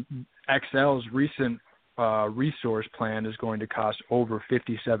XL's recent resource plan is going to cost over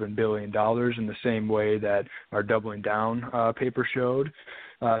 $57 billion in the same way that our Doubling Down paper showed.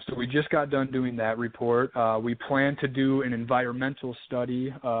 So we just got done doing that report. We plan to do an environmental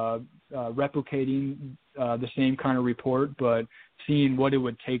study replicating the same kind of report, but seeing what it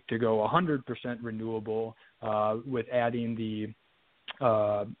would take to go 100% renewable with adding the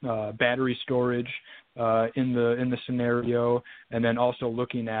battery storage in the scenario, and then also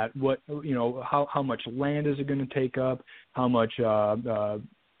looking at how much land is it going to take up, how much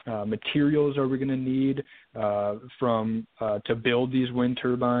materials are we going to need to build these wind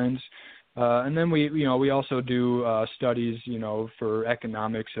turbines, and then we also do studies for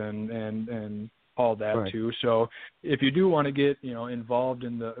economics and all that right. too. So if you do want to get involved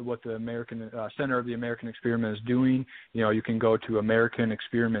in what the American Center of the American Experiment is doing, you can go to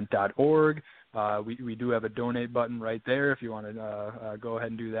americanexperiment.org. We do have a donate button right there if you want to go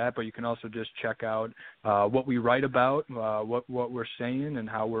ahead and do that. But you can also just check out what we write about, what we're saying, and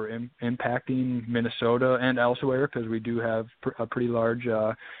how we're impacting Minnesota and elsewhere, because we do have a pretty large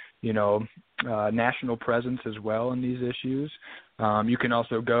national presence as well in these issues. You can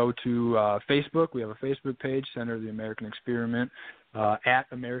also go to Facebook. We have a Facebook page, Center of the American Experiment, at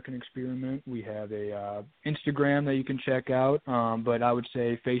American Experiment. We have a Instagram that you can check out, but I would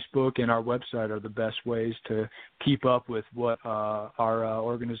say Facebook and our website are the best ways to keep up with what our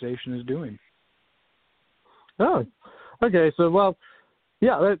organization is doing. Oh, okay. So, well,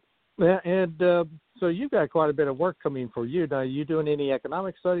 yeah, so you've got quite a bit of work coming for you. Now, are you doing any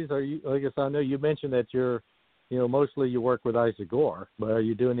economic studies? I guess I know you mentioned that you're, mostly you work with Isaac Gore, but are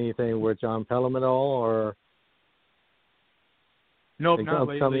you doing anything with John Pelham at all, or? Nope, not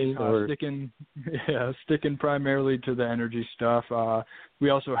lately. Sticking primarily to the energy stuff. We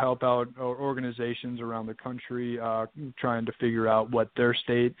also help out organizations around the country trying to figure out what their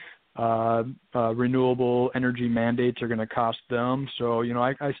state renewable energy mandates are going to cost them. So,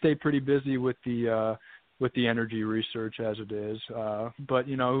 I stay pretty busy with the energy research as it is. But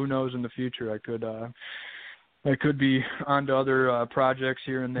who knows in the future? I could be onto other projects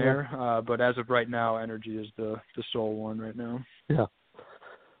here and there. But as of right now, energy is the sole one right now. Yeah.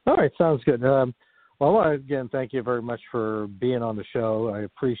 All right. Sounds good. Well, I want to again thank you very much for being on the show. I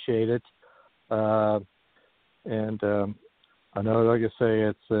appreciate it. And I know, like I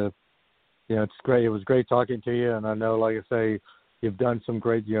say, it's great. It was great talking to you. And I know, like I say, you've done some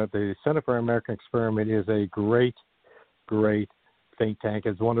great. The Center for American Experiment is a great think tank.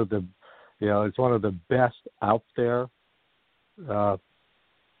 It's one of the, it's one of the best out there.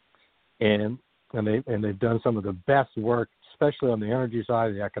 And they've done some of the best work, especially on the energy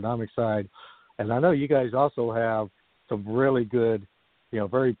side, the economic side. And I know you guys also have some really good,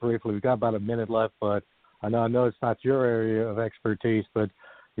 very briefly, we've got about a minute left, but I know it's not your area of expertise, but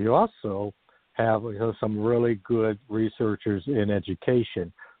you also have some really good researchers in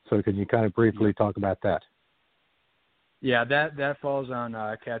education. So can you kind of briefly talk about that? Yeah, that falls on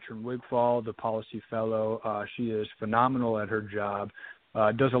Katrin Wigfall, the policy fellow. She is phenomenal at her job.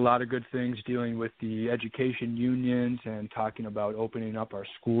 Does a lot of good things dealing with the education unions and talking about opening up our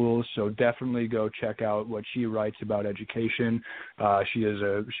schools. So definitely go check out what she writes about education.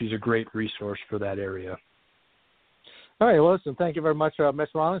 She's a great resource for that area. All right, well, listen, thank you very much,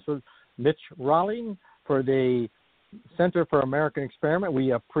 Mitch Rawling for the Center for American Experiment.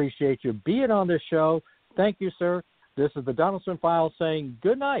 We appreciate you being on this show. Thank you, sir. This is the Donelson Files saying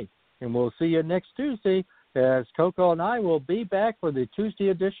good night, and we'll see you next Tuesday as Coco and I will be back for the Tuesday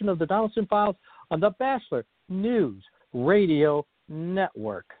edition of the Donelson Files on the Bachelor News Radio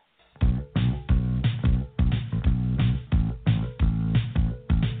Network.